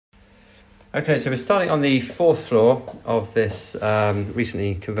Okay, so we're starting on the 4th floor of this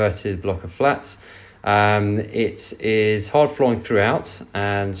recently converted block of flats. It is hard flooring throughout,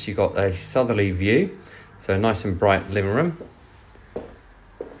 and you've got a southerly view, so a nice and bright living room.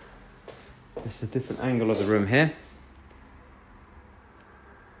 It's a different angle of the room here.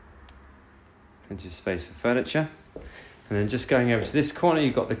 Plenty of space for furniture. And then just going over to this corner,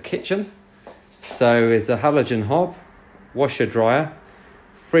 you've got the kitchen. So it's a halogen hob, washer-drier,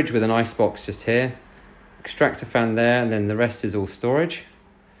 fridge with an ice box just here, extractor fan there, and then the rest is all storage.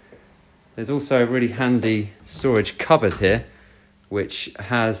 There's also a really handy storage cupboard here, which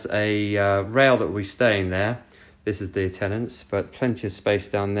has a rail that will be staying there. This is the tenants, but plenty of space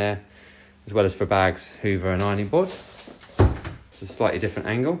down there, as well as for bags, hoover and ironing board. It's a slightly different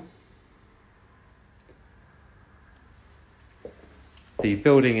angle. The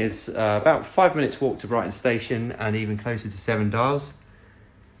building is about 5 minutes walk to Brighton Station and even closer to 7 Dials.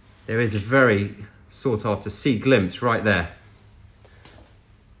 There is a very sought after sea glimpse right there.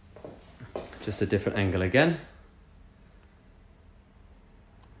 Just a different angle again.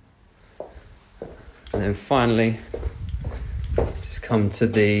 And then finally, just come to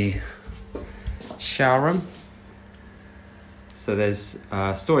the shower room. So there's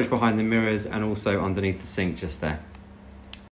storage behind the mirrors and also underneath the sink just there.